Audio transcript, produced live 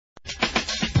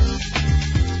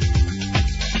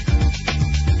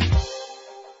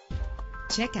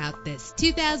Check out this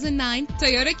 2009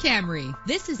 Toyota Camry.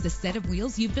 This is the set of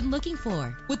wheels you've been looking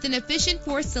for, with an efficient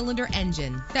 4-cylinder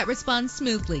engine that responds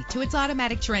smoothly to its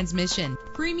automatic transmission.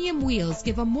 Premium wheels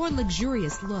give a more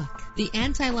luxurious look. The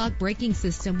anti-lock braking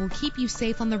system will keep you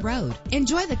safe on the road.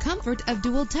 Enjoy the comfort of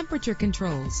dual temperature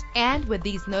controls. And with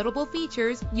these notable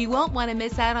features, you won't want to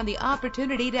miss out on the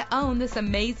opportunity to own this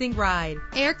amazing ride.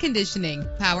 Air conditioning,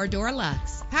 power door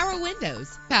locks, power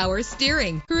windows, power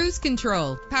steering, cruise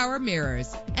control, power mirrors,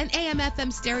 an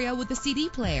AM/FM stereo with a CD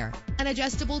player, an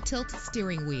adjustable tilt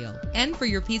steering wheel. And for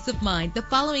your peace of mind, the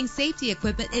following safety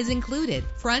equipment is included: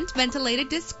 front ventilated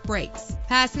disc brakes,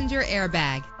 passenger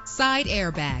airbag, side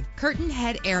airbag, curtain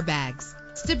head airbags,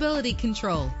 stability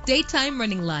control, daytime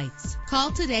running lights.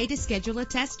 Call today to schedule a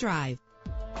test drive.